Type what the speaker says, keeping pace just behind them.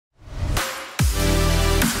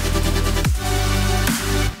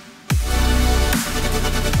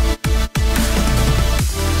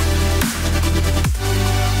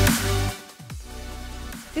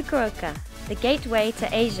Fukuoka, the gateway to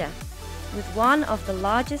Asia. With one of the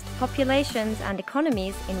largest populations and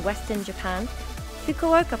economies in Western Japan,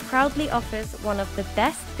 Fukuoka proudly offers one of the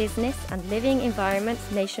best business and living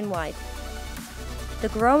environments nationwide. The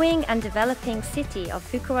growing and developing city of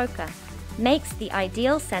Fukuoka makes the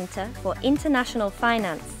ideal center for international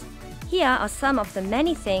finance. Here are some of the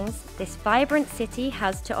many things this vibrant city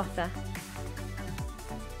has to offer.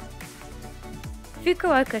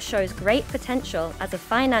 Fukuoka shows great potential as a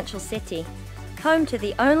financial city. Home to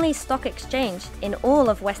the only stock exchange in all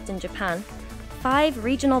of Western Japan, 5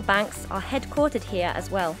 regional banks are headquartered here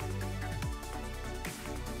as well.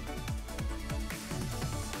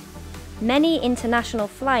 Many international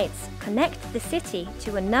flights connect the city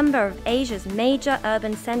to a number of Asia's major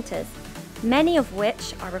urban centers, many of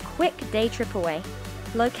which are a quick day trip away.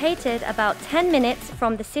 Located about 10 minutes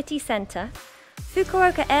from the city center,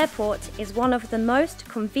 Fukuoka Airport is one of the most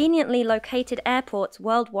conveniently located airports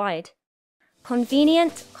worldwide.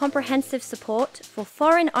 Convenient, comprehensive support for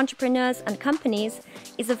foreign entrepreneurs and companies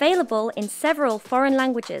is available in several foreign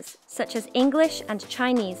languages, such as English and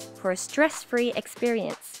Chinese, for a stress-free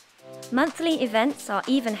experience. Monthly events are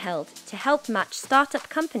even held to help match startup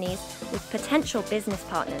companies with potential business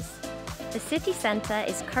partners. The city center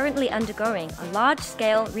is currently undergoing a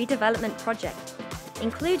large-scale redevelopment project,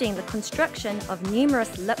 including the construction of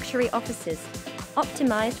numerous luxury offices,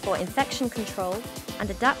 optimized for infection control and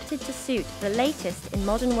adapted to suit the latest in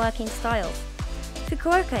modern working styles.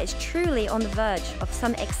 Fukuoka is truly on the verge of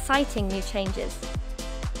some exciting new changes.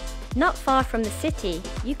 Not far from the city,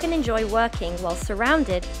 you can enjoy working while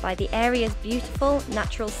surrounded by the area's beautiful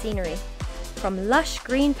natural scenery, from lush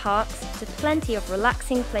green parks to plenty of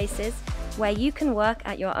relaxing places where you can work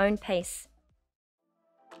at your own pace.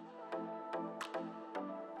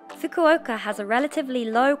 Fukuoka has a relatively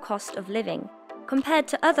low cost of living compared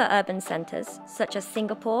to other urban centers such as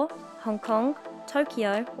Singapore, Hong Kong,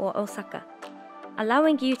 Tokyo, or Osaka,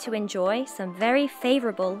 allowing you to enjoy some very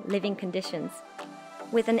favorable living conditions.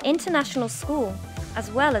 With an international school,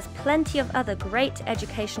 as well as plenty of other great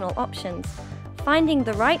educational options, finding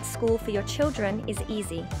the right school for your children is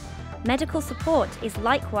easy. Medical support is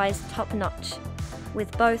likewise top-notch,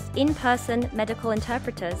 with both in-person medical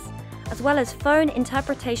interpreters as well as phone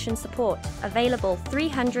interpretation support available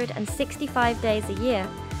 365 days a year.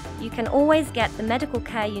 You can always get the medical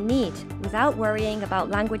care you need without worrying about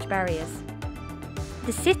language barriers.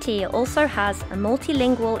 The city also has a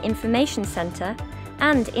multilingual information center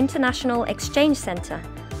and international exchange center,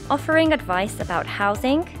 offering advice about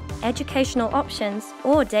housing, educational options,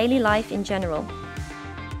 or daily life in general.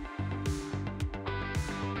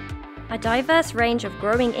 A diverse range of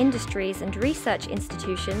growing industries and research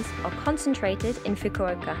institutions are concentrated in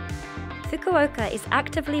Fukuoka. Fukuoka is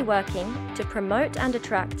actively working to promote and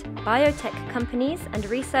attract biotech companies and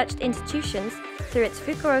research institutions through its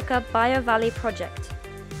Fukuoka Bio Valley project.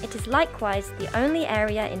 It is likewise the only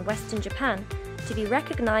area in Western Japan to be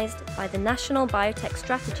recognized by the National Biotech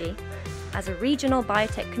Strategy as a regional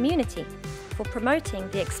biotech community for promoting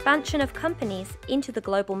the expansion of companies into the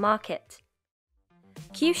global market.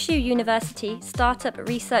 Kyushu University Startup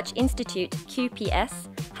Research Institute (QPS)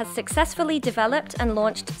 has successfully developed and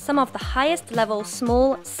launched some of the highest-level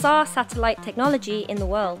small SAR satellite technology in the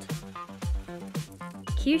world.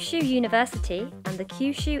 Kyushu University and the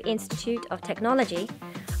Kyushu Institute of Technology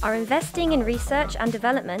are investing in research and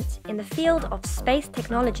development in the field of space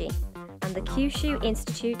technology, and the Kyushu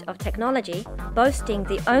Institute of Technology, boasting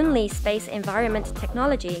the only space environment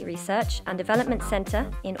technology research and development center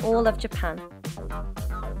in all of Japan.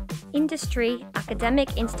 Industry,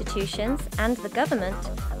 academic institutions, and the government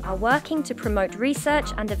are working to promote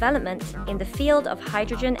research and development in the field of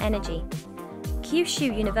hydrogen energy.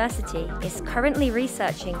 Kyushu University is currently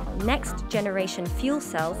researching next-generation fuel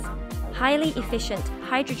cells, highly efficient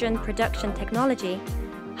hydrogen production technology,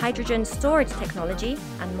 hydrogen storage technology,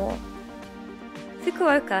 and more.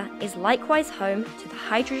 Fukuoka is likewise home to the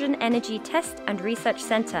Hydrogen Energy Test and Research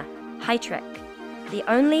Center, HYTREC, the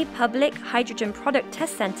only public hydrogen product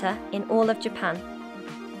test center in all of Japan.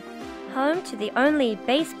 Home to the only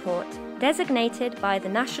base port designated by the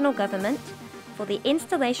national government for the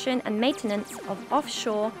installation and maintenance of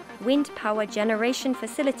offshore wind power generation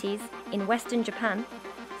facilities in Western Japan,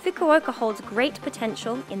 Fukuoka holds great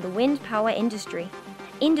potential in the wind power industry.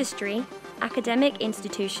 Industry, academic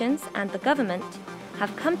institutions, and the government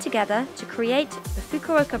have come together to create the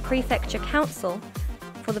Fukuoka Prefecture Council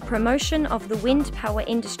for the promotion of the wind power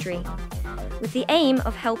industry, with the aim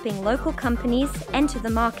of helping local companies enter the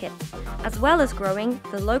market, as well as growing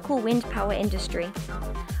the local wind power industry,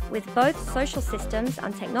 with both social systems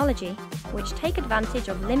and technology, which take advantage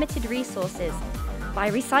of limited resources, By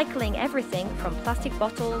recycling everything from plastic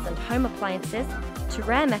bottles and home appliances to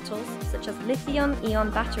rare metals such as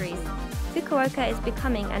lithium-ion batteries, Fukuoka is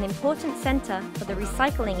becoming an important center for the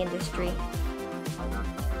recycling industry.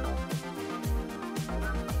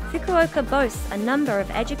 Fukuoka boasts a number of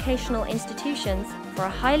educational institutions for a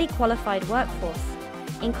highly qualified workforce,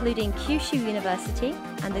 including Kyushu University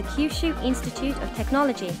and the Kyushu Institute of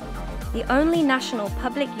Technology, the only national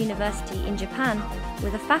public university in Japan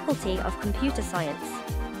with a faculty of computer science.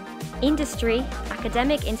 Industry,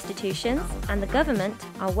 academic institutions, and the government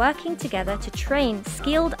are working together to train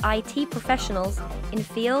skilled IT professionals in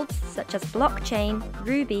fields such as blockchain,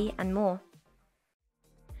 Ruby, and more.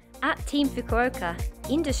 At Team Fukuoka,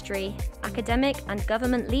 industry, academic, and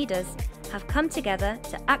government leaders have come together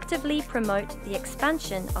to actively promote the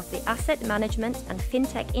expansion of the asset management and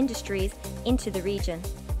fintech industries into the region.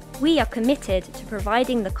 We are committed to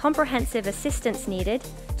providing the comprehensive assistance needed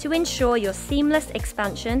to ensure your seamless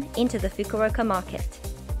expansion into the Fukuoka market.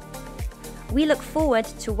 We look forward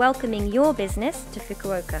to welcoming your business to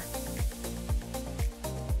Fukuoka.